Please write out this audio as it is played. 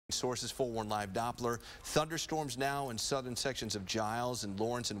Sources 4-1 live Doppler. Thunderstorms now in southern sections of Giles and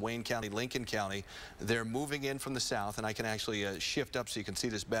Lawrence and Wayne County, Lincoln County. They're moving in from the south, and I can actually shift up so you can see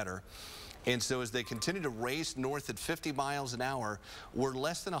this better. And so as they continue to race north at 50 miles an hour, we're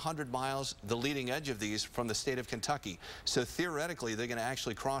less than 100 miles the leading edge of these from the state of Kentucky. So theoretically, they're going to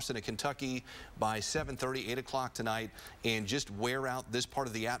actually cross into Kentucky by 7:30, 8 o'clock tonight and just wear out this part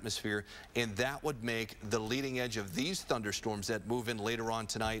of the atmosphere. And that would make the leading edge of these thunderstorms that move in later on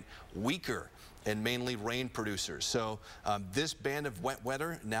tonight weaker and mainly rain producers. So this band of wet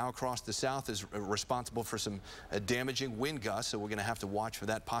weather now across the south is responsible for some damaging wind gusts, so we're going to have to watch for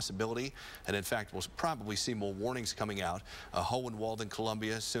that possibility. And in fact, we'll probably see more warnings coming out. Hohenwald and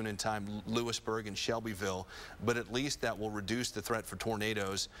Columbia, soon in time Lewisburg and Shelbyville, but at least that will reduce the threat for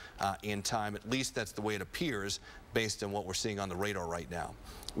tornadoes in time. At least that's the way it appears based on what we're seeing on the radar right now.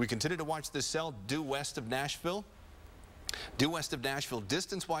 We continue to watch this cell due west of Nashville. Due west of Nashville,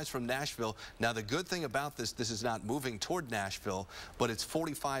 distance-wise from Nashville. Now, the good thing about this is not moving toward Nashville, but it's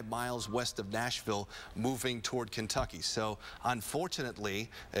 45 miles west of Nashville, moving toward Kentucky. So, unfortunately,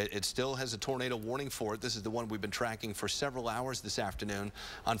 it still has a tornado warning for it. This is the one we've been tracking for several hours this afternoon.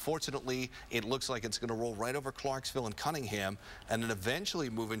 Unfortunately, it looks like it's going to roll right over Clarksville and Cunningham, and then eventually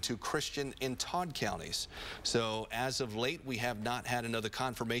move into Christian and Todd counties. So, as of late, we have not had another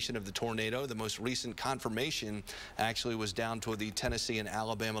confirmation of the tornado. The most recent confirmation actually was down toward the Tennessee and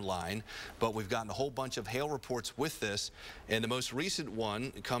Alabama line, but we've gotten a whole bunch of hail reports with this, and the most recent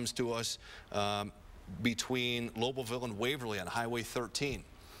one comes to us between Lobelville and Waverly on Highway 13.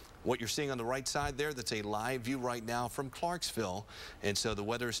 What you're seeing on the right side there, that's a live view right now from Clarksville, and so the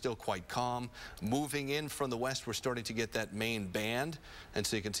weather is still quite calm. Moving in from the west, we're starting to get that main band, and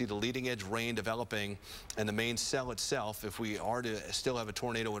so you can see the leading edge rain developing, and the main cell itself, if we are to still have a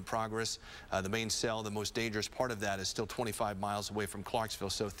tornado in progress, the main cell, the most dangerous part of that, is still 25 miles away from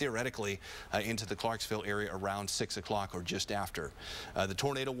Clarksville, so theoretically into the Clarksville area around 6 o'clock or just after. The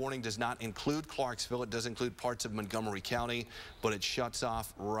tornado warning does not include Clarksville. It does include parts of Montgomery County, but it shuts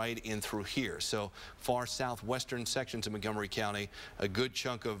off right in through here. So far southwestern sections of Montgomery County, a good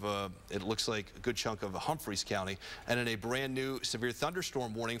chunk of, it looks like a good chunk of Humphreys County, and in a brand new severe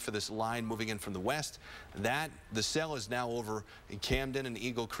thunderstorm warning for this line moving in from the west. The cell is now over in Camden and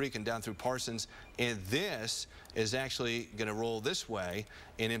Eagle Creek and down through Parsons, and this is actually going to roll this way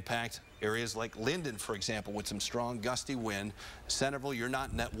and impact areas like Linden, for example, with some strong gusty wind. Centerville, you're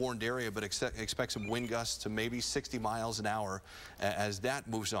not in that warned area, but expect some wind gusts to maybe 60 miles an hour as that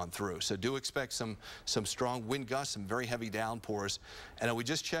moves on through. So do expect some strong wind gusts, some very heavy downpours. And we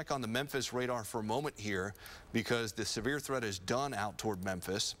just check on the Memphis radar for a moment here, because the severe threat is done out toward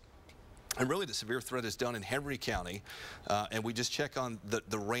Memphis. And really the severe threat is done in Henry County, and we just check on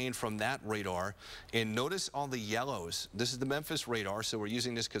the rain from that radar. And notice all the yellows. This is the Memphis radar, so we're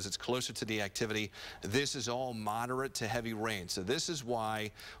using this because it's closer to the activity. This is all moderate to heavy rain. So this is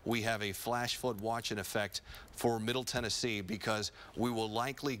why we have a flash flood watch in effect for Middle Tennessee, because we will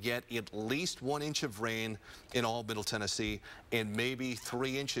likely get at least 1 inch of rain in all Middle Tennessee, and maybe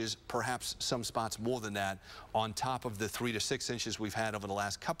 3 inches, perhaps some spots more than that, on top of the 3 to 6 inches we've had over the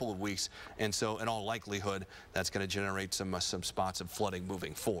last couple of weeks. And so in all likelihood, that's going to generate some spots of flooding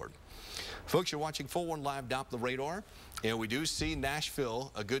moving forward. Folks, you're watching 4-1 Live Doppler radar, and we do see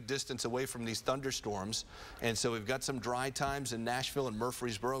Nashville a good distance away from these thunderstorms. And so we've got some dry times in Nashville and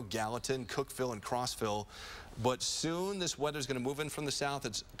Murfreesboro, Gallatin, Cookeville, and Crossville. But soon this weather is going to move in from the south.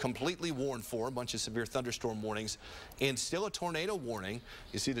 It's completely warned for a bunch of severe thunderstorm warnings and still a tornado warning.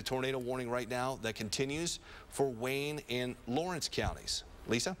 You see the tornado warning right now that continues for Wayne and Lawrence counties.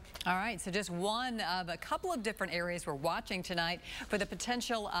 Lisa? All right, so just one of a couple of different areas we're watching tonight for the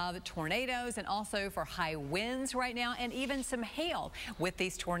potential of tornadoes and also for high winds right now, and even some hail with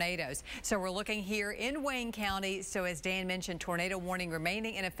these tornadoes. So we're looking here in Wayne County. So as Dan mentioned, tornado warning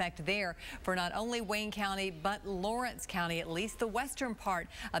remaining in effect there for not only Wayne County, but Lawrence County, at least the western part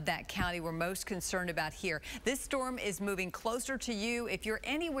of that county we're most concerned about here. This storm is moving closer to you. If you're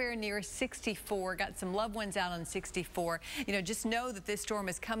anywhere near 64, got some loved ones out on 64, you know, just know that this storm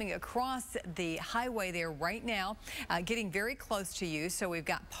is coming across the highway there right now, getting very close to you. So we've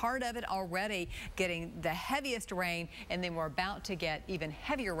got part of it already getting the heaviest rain, and then we're about to get even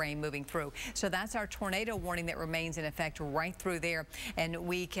heavier rain moving through. So that's our tornado warning that remains in effect right through there. And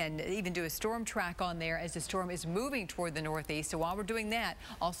we can even do a storm track on there as the storm is moving toward the northeast. So while we're doing that,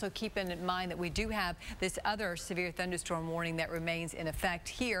 also keep in mind that we do have this other severe thunderstorm warning that remains in effect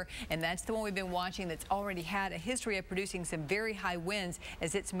here. And that's the one we've been watching that's already had a history of producing some very high winds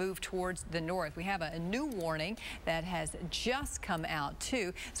as it's moved towards the north. We have a new warning that has just come out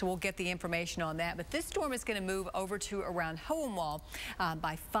too, so we'll get the information on that. But this storm is going to move over to around Hohenwald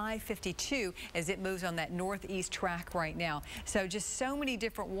by 5:52 as it moves on that northeast track right now. So just so many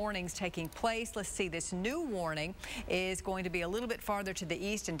different warnings taking place. Let's see, this new warning is going to be a little bit farther to the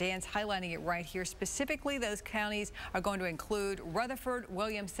east, and Dan's highlighting it right here. Specifically, those counties are going to include Rutherford,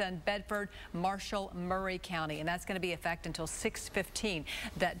 Williamson, Bedford, Marshall, Murray County, and that's going to be in effect until 6:15.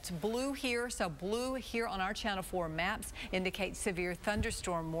 That's blue here, so blue here on our Channel 4 maps indicates severe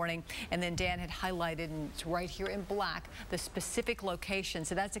thunderstorm warning, and then Dan had highlighted, and it's right here in black, the specific location.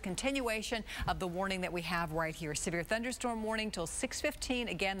 So that's a continuation of the warning that we have right here. Severe thunderstorm warning till 6:15.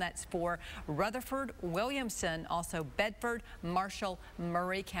 Again, that's for Rutherford, Williamson, also Bedford, Marshall,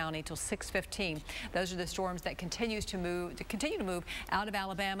 Murray County till 6:15. Those are the storms that continue to move out of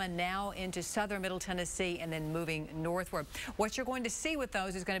Alabama, now into southern Middle Tennessee, and then moving northward. What you're going to see with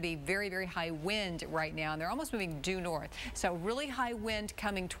those is going to be very, very high wind right now, and they're almost moving due north. So really high wind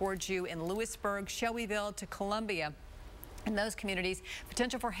coming towards you in Lewisburg, Shelbyville to Columbia. In those communities,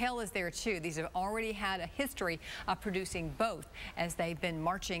 potential for hail is there too. These have already had a history of producing both as they've been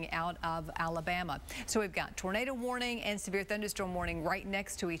marching out of Alabama. So we've got tornado warning and severe thunderstorm warning right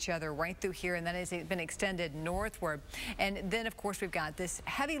next to each other right through here, and that has been extended northward. And then, of course, we've got this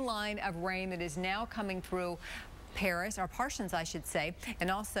heavy line of rain that is now coming through Parsons, I should say,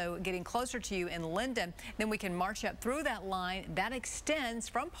 and also getting closer to you in Linden. Then we can march up through that line that extends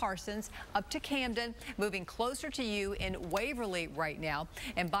from Parsons up to Camden, moving closer to you in Waverly right now.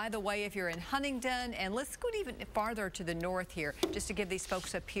 And by the way, if you're in Huntingdon, and let's go even farther to the north here, just to give these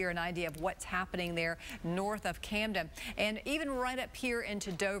folks up here an idea of what's happening there north of Camden, and even right up here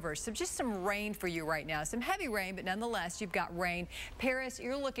into Dover. So just some rain for you right now, some heavy rain, but nonetheless, you've got rain. Paris,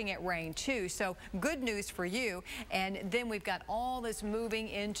 you're looking at rain too, so good news for you. And then we've got all this moving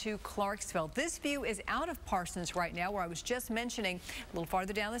into Clarksville. This view is out of Parsons right now, where I was just mentioning a little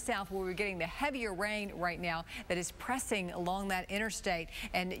farther down the south, where we're getting the heavier rain right now that is pressing along that interstate.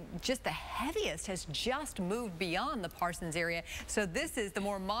 And just the heaviest has just moved beyond the Parsons area. So this is the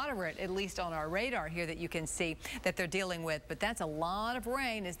more moderate, at least on our radar here, that you can see that they're dealing with. But that's a lot of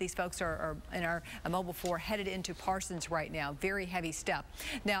rain as these folks are in our Mobile 4 headed into Parsons right now. Very heavy stuff.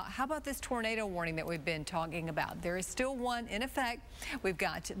 Now, how about this tornado warning that we've been talking about? There is still one in effect. We've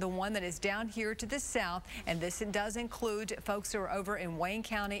got the one that is down here to the south, and this does include folks who are over in Wayne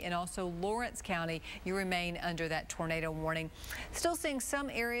County and also Lawrence County. You remain under that tornado warning. Still seeing some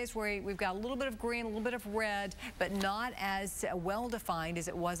areas where we've got a little bit of green, a little bit of red, but not as well defined as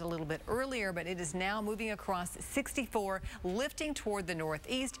it was a little bit earlier. But it is now moving across 64, lifting toward the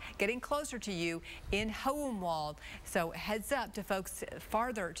northeast, getting closer to you in Hohenwald. So heads up to folks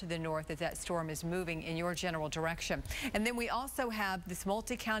farther to the north as that storm is moving in your general direction. And then we also have this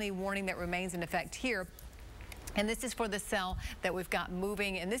multi-county warning that remains in effect here. And this is for the cell that we've got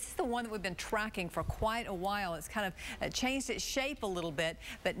moving, and this is the one that we've been tracking for quite a while. It's kind of changed its shape a little bit,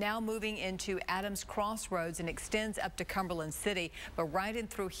 but now moving into Adams Crossroads and extends up to Cumberland City. But right in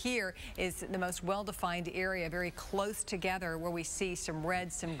through here is the most well-defined area, very close together, where we see some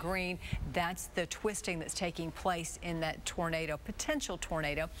red, some green. That's the twisting that's taking place in that tornado, potential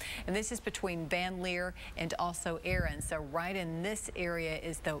tornado. And this is between Van Leer and also Erin. So right in this area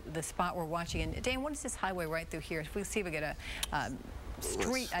is the spot we're watching. And Dan, what is this highway right through here? If we see if we get a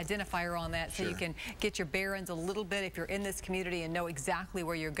street identifier on that, so you can get your bearings a little bit if you're in this community and know exactly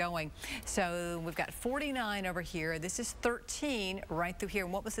where you're going. So we've got 49 over here. This is 13 right through here.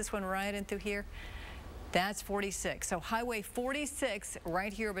 And what was this one right in through here? That's 46. So Highway 46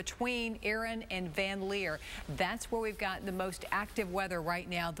 right here between Erin and Van Leer. That's where we've got the most active weather right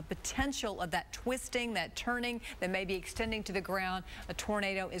now. The potential of that twisting, that turning that may be extending to the ground. A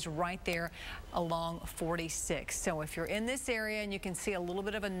tornado is right there along 46. So if you're in this area and you can see a little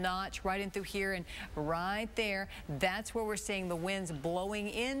bit of a notch right in through here and right there, that's where we're seeing the winds blowing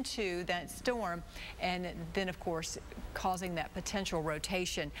into that storm, and then of course causing that potential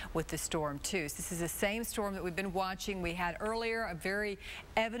rotation with the storm too. So this is the same storm that we've been watching. We had earlier a very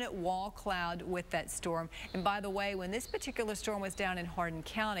evident wall cloud with that storm. And by the way, when this particular storm was down in Hardin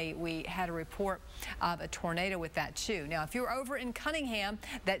County, we had a report of a tornado with that too. Now, if you're over in Cunningham,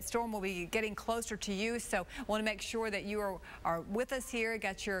 that storm will be getting closer to you. So I want to make sure that you are with us here.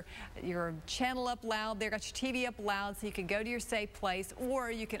 Got your channel up loud there, got your TV up loud so you can go to your safe place, or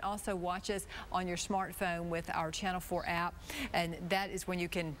you can also watch us on your smartphone with our Channel 4 app. And that is when you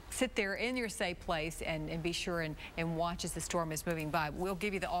can sit there in your safe place and be sure and watch as the storm is moving by. We'll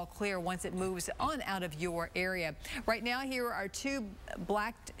give you the all clear once it moves on out of your area. Right now, here are 2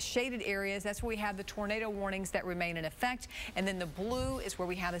 black shaded areas. That's where we have the tornado warnings that remain in effect. And then the blue is where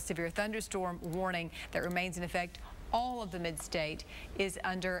we have a severe thunderstorm warning that remains in effect. All of the mid-state is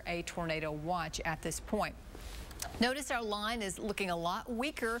under a tornado watch at this point. Notice our line is looking a lot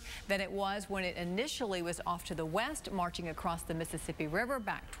weaker than it was when it initially was off to the west, marching across the Mississippi River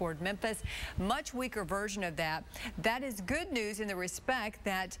back toward Memphis. Much weaker version of that. That is good news in the respect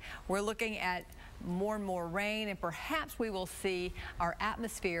that we're looking at more and more rain, and perhaps we will see our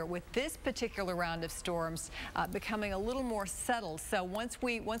atmosphere with this particular round of storms becoming a little more settled. So once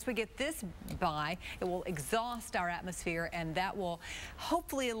we get this by, it will exhaust our atmosphere, and that will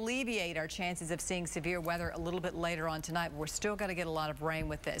hopefully alleviate our chances of seeing severe weather a little bit later on tonight. But we're still going to get a lot of rain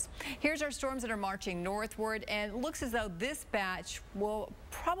with this. Here's our storms that are marching northward, and it looks as though this batch will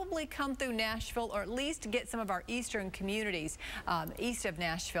probably come through Nashville, or at least get some of our eastern communities east of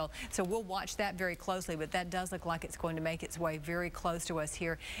Nashville. So we'll watch that very closely, but that does look like it's going to make its way very close to us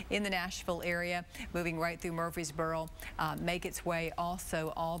here in the Nashville area, moving right through Murfreesboro, make its way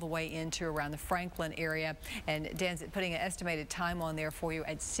also all the way into around the Franklin area. And Dan's putting an estimated time on there for you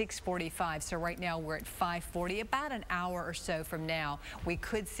at 6:45. So right now we're at 5:40. About an hour or so from now, we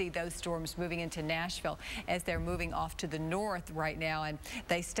could see those storms moving into Nashville as they're moving off to the north right now, and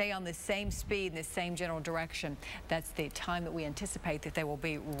they stay on the same speed in the same general direction. That's the time that we anticipate that they will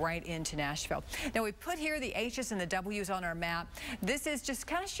be right into Nashville. Now, we put here the H's and the W's on our map. This is just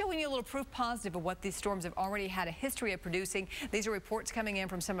kind of showing you a little proof positive of what these storms have already had a history of producing. These are reports coming in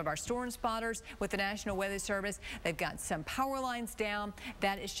from some of our storm spotters with the National Weather Service. They've got some power lines down.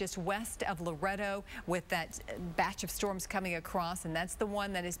 That is just west of Loretto with that batch of storms coming across, and that's the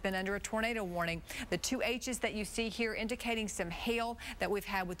one that has been under a tornado warning. The 2 H's that you see here indicating some hail that we've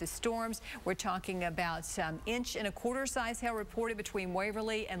had with the storms. We're talking about some 1.25 inch size hail reported between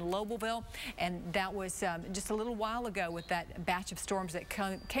Waverly and Lobelville, and that was just a little while ago with that batch of storms that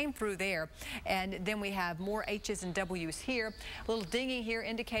came through there. And then we have more H's and W's here. A little dinghy here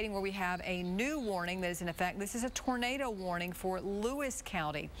indicating where we have a new warning that is in effect. This is a tornado warning for Lewis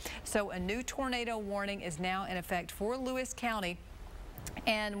County. So a new tornado warning is now in effect for Lewis County.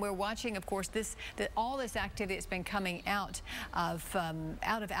 And we're watching, of course, all this activity that's been coming out of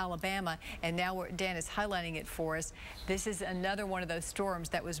Alabama, and now Dan is highlighting it for us. This is another one of those storms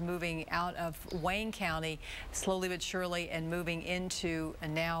that was moving out of Wayne County slowly but surely, and moving into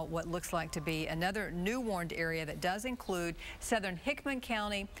now what looks like to be another new warned area that does include southern Hickman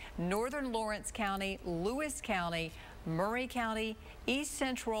County, northern Lawrence County, Lewis County, Murray County, East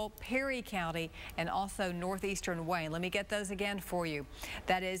Central, Perry County, and also northeastern Wayne. Let me get those again for you.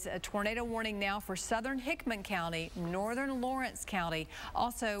 That is a tornado warning now for southern Hickman County, northern Lawrence County,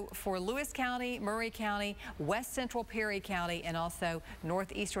 also for Lewis County, Murray County, West Central Perry County, and also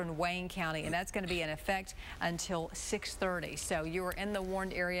northeastern Wayne County. And that's going to be in effect until 6:30. So you are in the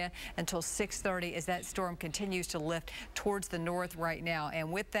warned area until 6:30 as that storm continues to lift towards the north right now.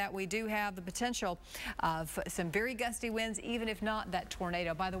 And with that, we do have the potential of some very gusty winds, even if not that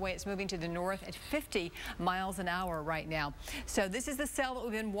tornado. By the way, it's moving to the north at 50 miles an hour right now. So this is the cell that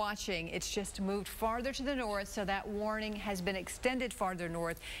we've been watching. It's just moved farther to the north, so that warning has been extended farther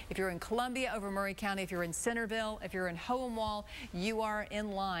north. If you're in Columbia over Murray County, if you're in Centerville, if you're in Hohenwald, you are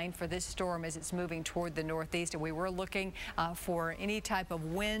in line for this storm as it's moving toward the northeast. And we were looking for any type of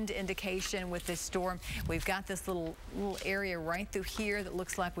wind indication with this storm. We've got this little area right through here that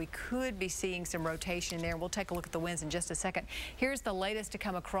looks like we could be seeing some rotation there. We'll take a look at the winds in just a second. Here's the latest to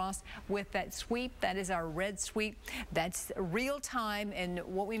come across with that sweep. That is our red sweep. That's real time, and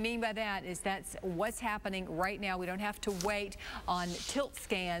what we mean by that is that's what's happening right now. We don't have to wait on tilt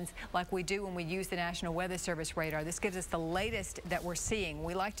scans like we do when we use the National Weather Service radar. This gives us the latest that we're seeing.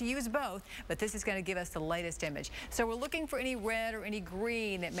 We like to use both, but this is going to give us the latest image. So we're looking for any red or any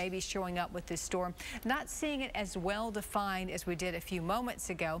green that may be showing up with this storm. Not seeing it as well defined as we did a few moments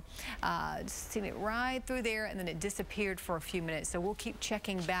ago. Seeing it right through there, and then it disappeared for a few minutes. So we'll keep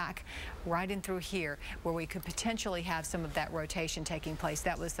checking back right in through here where we could potentially have some of that rotation taking place.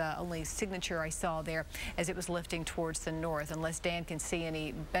 That was the only signature I saw there as it was lifting towards the north, unless Dan can see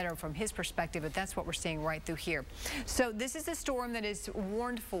any better from his perspective, but that's what we're seeing right through here. So this is a storm that is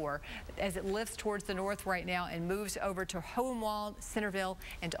warned for as it lifts towards the north right now and moves over to Hohenwald, Centerville,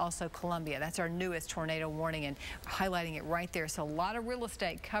 and also Columbia. That's our newest tornado warning, and highlighting it right there. So a lot of real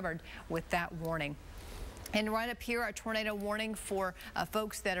estate covered with that warning. And right up here, a tornado warning for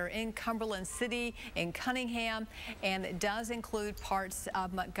folks that are in Cumberland City, in Cunningham, and it does include parts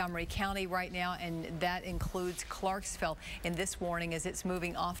of Montgomery County right now, and that includes Clarksville in this warning as it's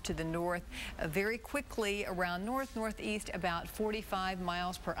moving off to the north very quickly around northeast, about 45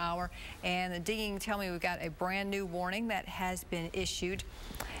 miles per hour. And the digging tell me we've got a brand new warning that has been issued.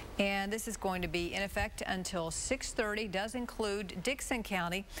 And this is going to be in effect until 6:30. Does include Dixon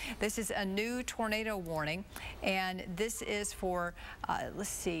County. This is a new tornado warning, and this is for, let's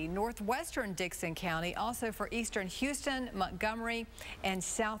see, northwestern Dixon County, also for eastern Houston, Montgomery, and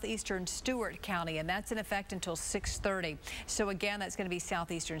southeastern Stewart County, and that's in effect until 6:30. So again, that's going to be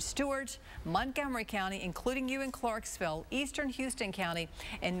southeastern Stewart, Montgomery County, including you in Clarksville, eastern Houston County,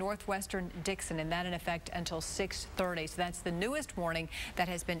 and northwestern Dixon, and that in effect until 6:30. So that's the newest warning that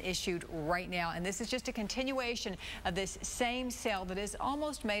has been issued right now, and this is just a continuation of this same cell that has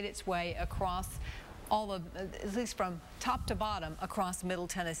almost made its way across all of, at least from top to bottom, across Middle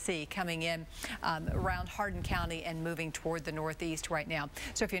Tennessee, coming in around Hardin County and moving toward the northeast right now.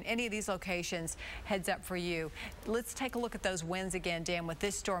 So if you're in any of these locations, heads up for you. Let's take a look at those winds again, Dan, with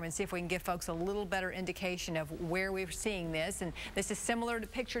this storm, and see if we can give folks a little better indication of where we're seeing this. And this is similar to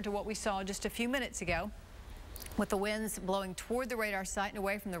picture to what we saw just a few minutes ago, with the winds blowing toward the radar site and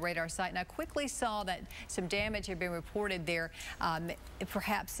away from the radar site. And I quickly saw that some damage had been reported there,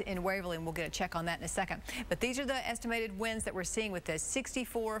 perhaps in Waverly, and we'll get a check on that in a second. But these are the estimated winds that we're seeing with this: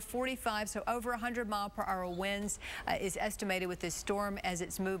 64, 45, so over 100-mile-per-hour winds is estimated with this storm as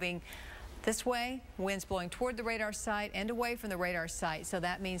it's moving this way. Winds blowing toward the radar site and away from the radar site. So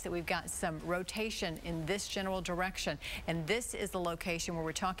that means that we've got some rotation in this general direction. And this is the location where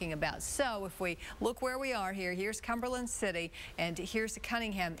we're talking about. So if we look where we are here, here's Cumberland City, and here's the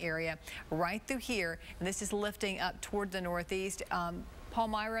Cunningham area right through here. And this is lifting up toward the northeast.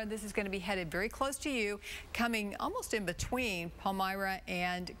 Palmyra, this is going to be headed very close to you, coming almost in between Palmyra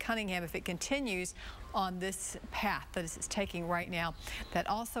and Cunningham if it continues on this path that it's taking right now. That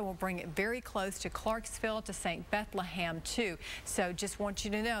also will bring it very close to Clarksville, to St. Bethlehem too. So just want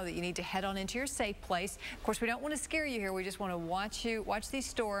you to know that you need to head on into your safe place. Of course, we don't want to scare you here. We just want to watch these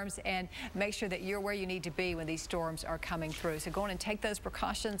storms and make sure that you're where you need to be when these storms are coming through. So go on and take those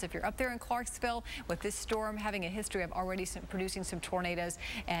precautions. If you're up there in Clarksville with this storm having a history of already producing some tornadoes,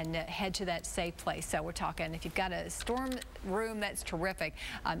 and head to that safe place. So we're talking, if you've got a storm room, that's terrific.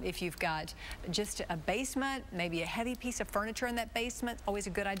 If you've got just a basement, maybe a heavy piece of furniture in that basement, always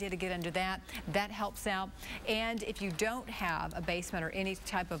a good idea to get under that. That helps out. And if you don't have a basement or any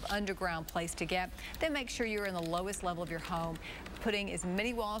type of underground place to get, then make sure you're in the lowest level of your home, putting as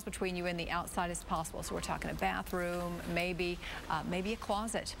many walls between you and the outside as possible. So we're talking a bathroom, maybe a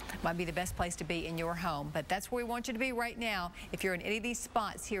closet might be the best place to be in your home. But that's where we want you to be right now if you're in any of these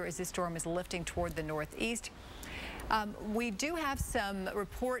spots here as this storm is lifting toward the northeast. We do have some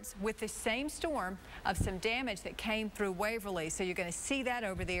reports with the same storm of some damage that came through Waverly. So you're going to see that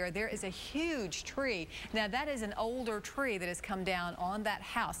over there. There is a huge tree. Now that is an older tree that has come down on that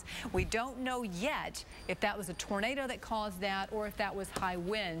house. We don't know yet if that was a tornado that caused that or if that was high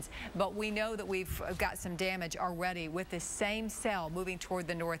winds, but we know that we've got some damage already with this same cell moving toward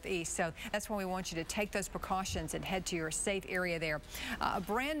the northeast. So that's when we want you to take those precautions and head to your safe area there. A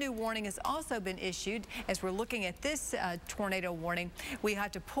brand new warning has also been issued as we're looking at this tornado warning. We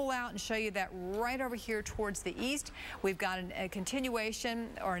have to pull out and show you that right over here towards the east. We've got a continuation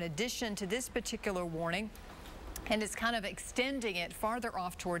or an addition to this particular warning, and it's kind of extending it farther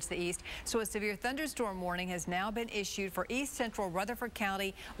off towards the east. So a severe thunderstorm warning has now been issued for east central Rutherford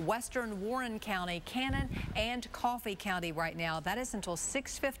County, western Warren County, Cannon, and Coffee County right now. That is until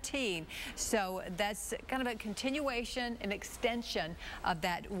 6:15. So that's kind of a continuation and extension of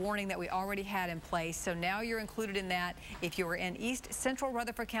that warning that we already had in place. So now you're included in that if you were in east central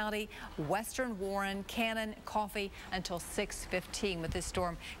Rutherford County, western Warren, Cannon, Coffee until 6:15, with this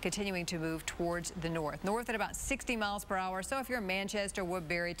storm continuing to move towards the north. North at about 60 miles per hour. So if you're in Manchester,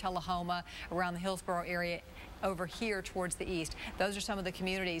 Woodbury, Tullahoma, around the Hillsborough area, over here towards the east, those are some of the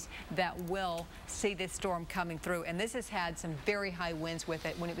communities that will see this storm coming through. And this has had some very high winds with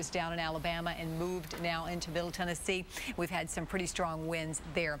it when it was down in Alabama and moved now into Middle Tennessee. We've had some pretty strong winds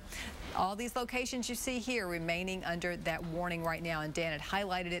there. All these locations you see here remaining under that warning right now, and Dan had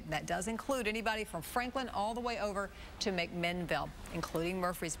highlighted it, and that does include anybody from Franklin all the way over to McMinnville, including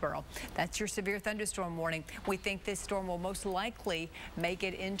Murfreesboro. That's your severe thunderstorm warning. We think this storm will most likely make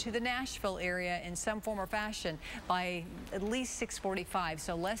it into the Nashville area in some form or fashion direction by at least 6:45,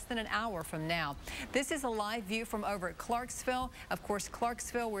 so less than an hour from now. This is a live view from over at Clarksville. Of course,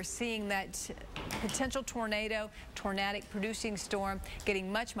 Clarksville, we're seeing that potential tornadic producing storm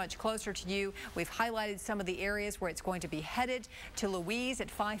getting much, much closer to you. We've highlighted some of the areas where it's going to be headed to Louise at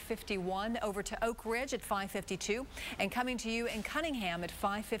 5:51, over to Oak Ridge at 5:52, and coming to you in Cunningham at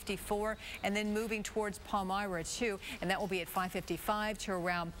 5:54, and then moving towards Palmyra too, and that will be at 5:55 to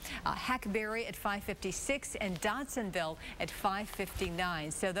around Hackberry at 5:56 and Dodsonville at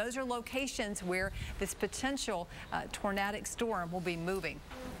 5:59. So those are locations where this potential tornadic storm will be moving.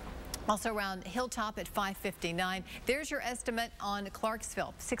 Also around Hilltop at 5:59. There's your estimate on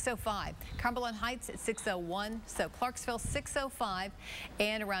Clarksville, 6:05. Cumberland Heights at 6:01. So Clarksville 6:05,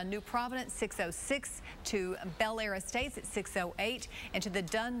 and around New Providence 6:06 to Bel Air Estates at 6:08, and to the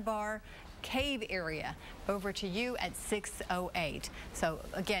Dunbar Cave area over to you at 6:08. So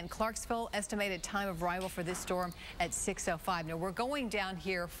again, Clarksville estimated time of arrival for this storm at 6:05. Now we're going down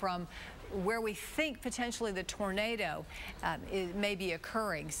here from where we think potentially the tornado may be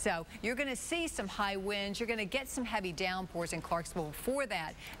occurring. So you're going to see some high winds. You're going to get some heavy downpours in Clarksville. Before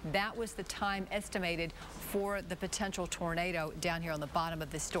that, that was the time estimated for the potential tornado down here on the bottom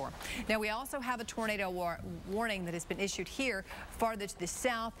of this storm. Now we also have a tornado warning that has been issued here farther to the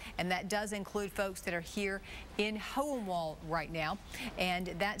south, and that does include folks that are here in Hohenwald right now. And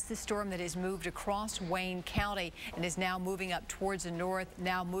that's the storm that has moved across Wayne County and is now moving up towards the north,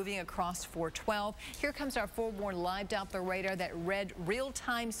 now moving across 412. Here comes our forewarned live Doppler radar, that red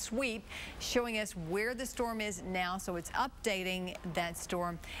real-time sweep showing us where the storm is now. So it's updating that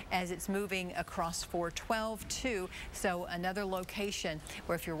storm as it's moving across 412 too. So another location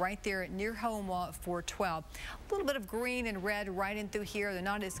where if you're right there near Hohenwald at 412, a little bit of green and red right in through here. They're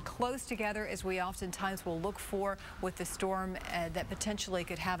not as close together as we oftentimes will look for with the storm that potentially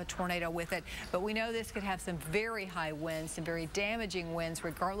could have a tornado with it. But we know this could have some very high winds, some very damaging winds,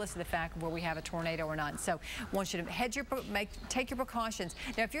 regardless of the fact where we have a tornado or not. So I want you to take your precautions.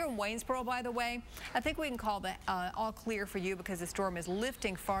 Now, if you're in Waynesboro, by the way, I think we can call the all clear for you because the storm is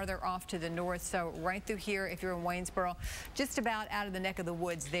lifting farther off to the north. So right through here, if you're in Waynesboro, just about out of the neck of the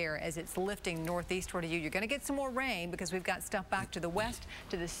woods there as it's lifting northeast toward you. You're going to get some more rain because we've got stuff back to the west,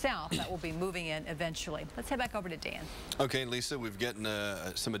 to the south that will be moving in eventually. Let's head back over to Dan. Okay, Lisa, we've gotten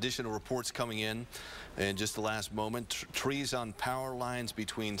some additional reports coming in just the last moment. Trees on power lines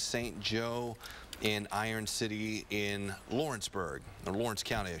between St. Joe and Iron City in Lawrenceburg, or Lawrence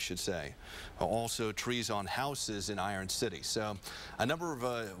County, I should say. Also trees on houses in Iron City. So a number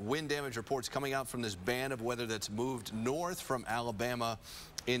of wind damage reports coming out from this band of weather that's moved north from Alabama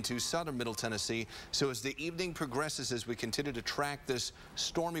into southern Middle Tennessee. So as the evening progresses, as we continue to track this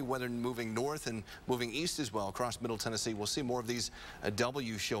stormy weather moving north and moving east as well across Middle Tennessee, we'll see more of these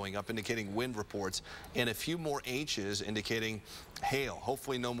W's showing up indicating wind reports, and a few more H's indicating hail.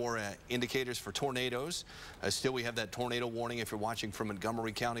 Hopefully no more indicators for tornadoes. Still, we have that tornado warning if you're watching from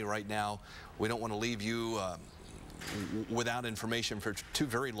Montgomery County right now. We don't want to leave you without information for too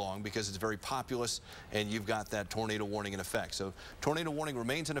very long because it's very populous and you've got that tornado warning in effect. So tornado warning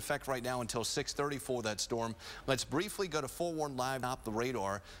remains in effect right now until 6:30 for that storm. Let's briefly go to forewarned live off the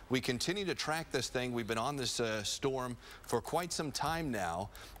radar. We continue to track this thing. We've been on this storm for quite some time now,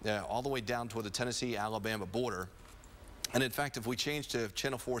 all the way down toward the Tennessee-Alabama border. And in fact, if we change to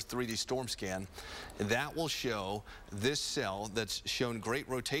Channel 4's 3D storm scan, that will show this cell that's shown great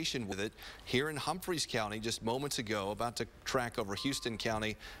rotation with it here in Humphreys County just moments ago, about to track over Houston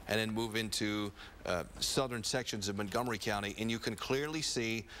County and then move into southern sections of Montgomery County. And you can clearly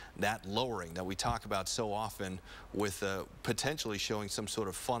see that lowering that we talk about so often, with potentially showing some sort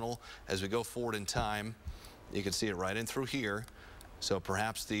of funnel as we go forward in time. You can see it right in through here. So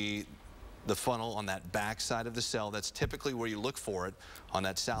perhaps the funnel on that back side of the cell, that's typically where you look for it on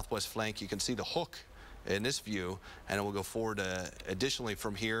that southwest flank. You can see the hook in this view, and it will go forward additionally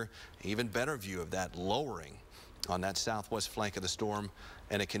from here. Even better view of that lowering on that southwest flank of the storm,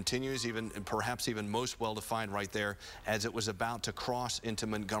 and it continues perhaps even most well defined right there as it was about to cross into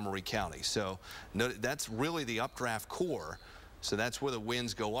Montgomery County. So that's really the updraft core. So that's where the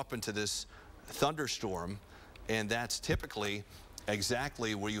winds go up into this thunderstorm, and that's typically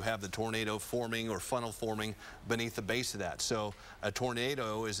exactly where you have the tornado forming or funnel forming beneath the base of that. So a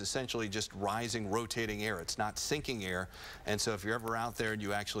tornado is essentially just rising, rotating air. It's not sinking air. And so if you're ever out there and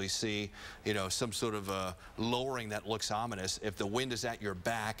you actually see, you know, some sort of lowering that looks ominous, if the wind is at your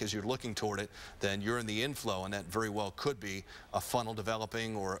back as you're looking toward it, then you're in the inflow, and that very well could be a funnel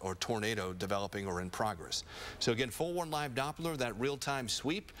developing or tornado developing or in progress. So again, forewarned live Doppler, that real-time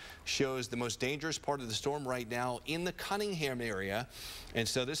sweep shows the most dangerous part of the storm right now in the Cunningham area. area. And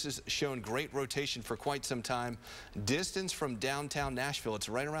so this has shown great rotation for quite some time. Distance from downtown Nashville, it's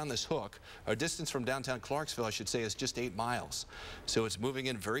right around this hook. Or distance from downtown Clarksville, I should say, is just 8 miles. So it's moving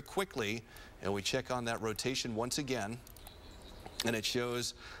in very quickly. And we check on that rotation once again. And it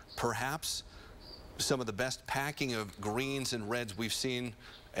shows perhaps some of the best packing of greens and reds we've seen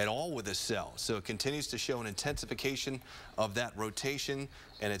at all with this cell. So it continues to show an intensification of that rotation,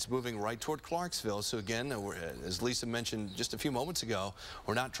 and it's moving right toward Clarksville. So again, as Lisa mentioned just a few moments ago,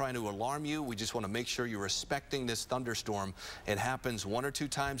 we're not trying to alarm you. We just want to make sure you're respecting this thunderstorm. It happens 1 or 2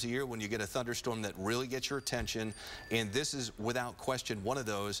 times a year when you get a thunderstorm that really gets your attention, and this is without question one of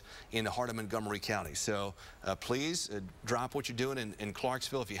those in the heart of Montgomery County. So please drop what you're doing in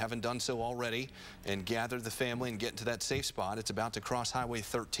Clarksville if you haven't done so already, and gather the family and get into that safe spot. It's about to cross Highway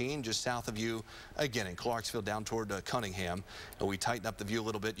 13 just south of you, again in Clarksville down toward Cunningham. And we tighten up the view a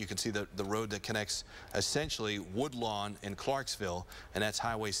little bit. You can see the road that connects essentially Woodlawn and Clarksville, and that's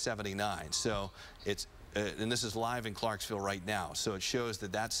Highway 79. So it's and this is live in Clarksville right now. So it shows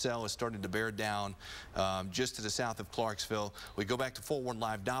that that cell is starting to bear down just to the south of Clarksville. We go back to 4-1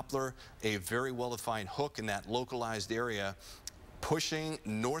 live Doppler, a very well-defined hook in that localized area, pushing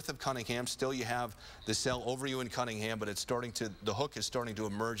north of Cunningham. Still you have the cell over you in Cunningham, but it's starting to, the hook is starting to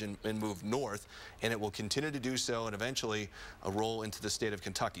emerge and move north, and it will continue to do so and eventually roll into the state of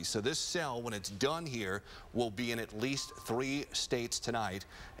Kentucky. So this cell, when it's done here, will be in at least 3 states tonight.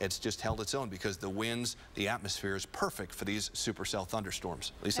 It's just held its own because the winds, the atmosphere is perfect for these supercell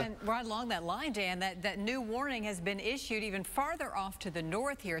thunderstorms. Lisa? And right along that line, Dan, that new warning has been issued even farther off to the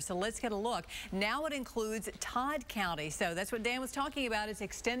north here. So let's get a look. Now it includes Todd County. So that's what Dan was talking about. It's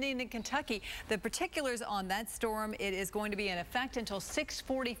extending to Kentucky. The particulars on that storm, it is going to be in effect until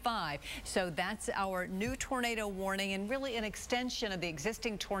 6:45. So that's our new tornado warning, and really an extension of the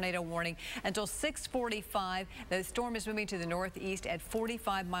existing tornado warning until 6:45. The storm is moving to the northeast at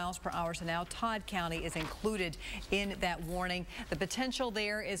 45 miles per hour. So now Todd County is included in that warning. The potential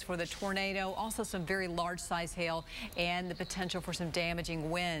there is for the tornado, also some very large size hail, and the potential for some damaging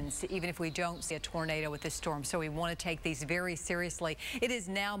winds, even if we don't see a tornado with this storm. So we want to take these very seriously. It is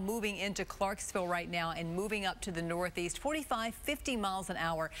now moving into Clarksville right now and moving up to the northeast, 45, 50 miles an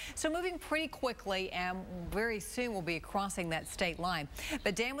hour. So moving pretty quickly, and very soon we'll be crossing that state line.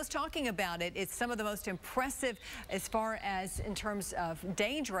 But Dan was talking about it. It's some of the most impressive as far as in terms of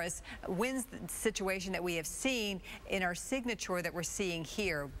dangerous winds situation that we have seen in our signature that we're seeing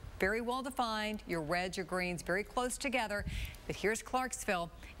here. Very well defined, your reds, your greens, very close together. But here's Clarksville,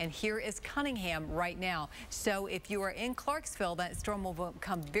 and here is Cunningham right now. So if you are in Clarksville, that storm will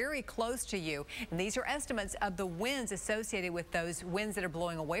come very close to you. And these are estimates of the winds associated with those winds that are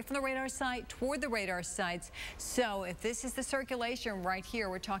blowing away from the radar site toward the radar sites. So if this is the circulation right here,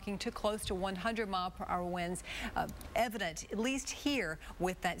 we're talking too close to 100-mile-per-hour winds, evident at least here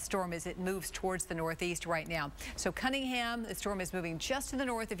with that storm as it moves towards the northeast right now. So Cunningham, the storm is moving just to the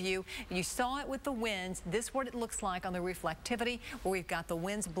north of you. You saw it with the winds. This is what it looks like on the reflectivity, where we've got the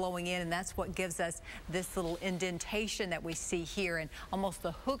winds blowing in, and that's what gives us this little indentation that we see here, and almost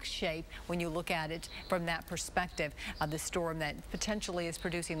the hook shape when you look at it from that perspective of the storm that potentially is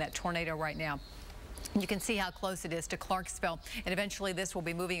producing that tornado right now. You can see how close it is to Clarksville, and eventually this will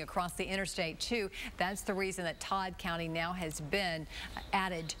be moving across the interstate too. That's the reason that Todd County now has been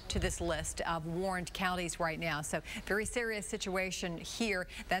added to this list of warned counties right now. So very serious situation here.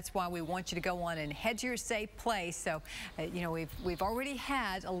 That's why we want you to go on and head to your safe place. So you know, we've already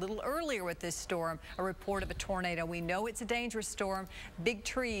had a little earlier with this storm a report of a tornado. We know it's a dangerous storm. Big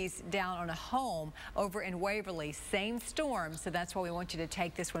trees down on a home over in Waverly, same storm. So that's why we want you to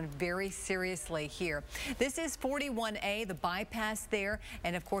take this one very seriously here. This is 41A, the bypass there,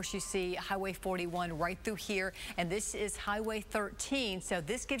 and of course you see Highway 41 right through here, and this is Highway 13. So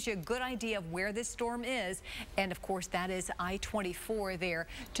this gives you a good idea of where this storm is, and of course that is I-24 there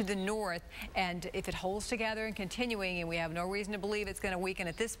to the north. And if it holds together and continuing, and we have no reason to believe it's going to weaken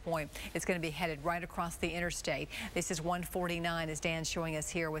at this point, it's going to be headed right across the interstate. This is 149, as Dan's showing us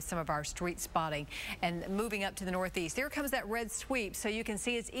here with some of our street spotting, and moving up to the northeast. There comes that red sweep, so you can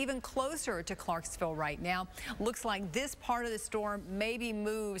see it's even closer to Clarksville right now. Looks like this part of the storm maybe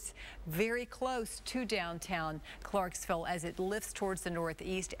moves very close to downtown Clarksville as it lifts towards the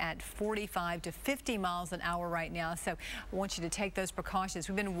northeast at 45 to 50 miles an hour right now. So I want you to take those precautions.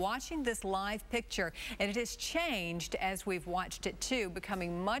 We've been watching this live picture, and it has changed as we've watched it too,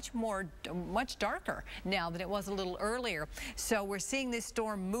 becoming much darker now than it was a little earlier. So we're seeing this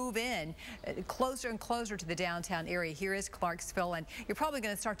storm move in closer and closer to the downtown area. Here is Clarksville, and you're probably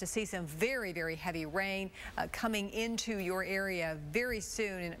going to start to see some very, very heavy heavy rain coming into your area very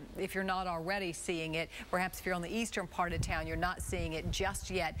soon. And if you're not already seeing it, perhaps if you're on the eastern part of town, you're not seeing it just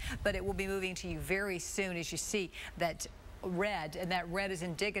yet, but it will be moving to you very soon as you see that red, and that red is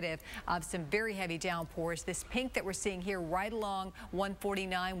indicative of some very heavy downpours. This pink that we're seeing here right along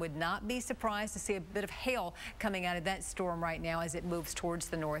 149, would not be surprised to see a bit of hail coming out of that storm right now as it moves towards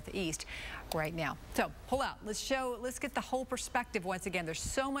the northeast right now. So pull out. Let's get the whole perspective once again. There's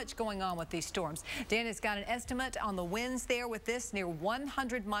so much going on with these storms. Dan has got an estimate on the winds there with this near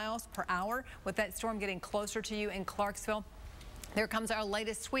 100 miles per hour with that storm getting closer to you in Clarksville. There comes our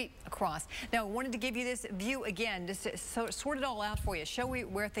latest sweep across. Now, I wanted to give you this view again, just to sort it all out for you, show you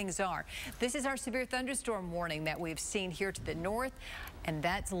where things are. This is our severe thunderstorm warning that we've seen here to the north, and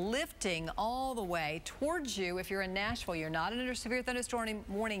that's lifting all the way towards you. If you're in Nashville, you're not under severe thunderstorm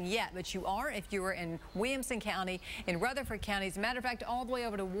warning yet, but you are if you are in Williamson County, in Rutherford County. As a matter of fact, all the way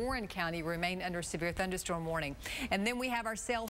over to Warren County remain under severe thunderstorm warning. And then we have our cell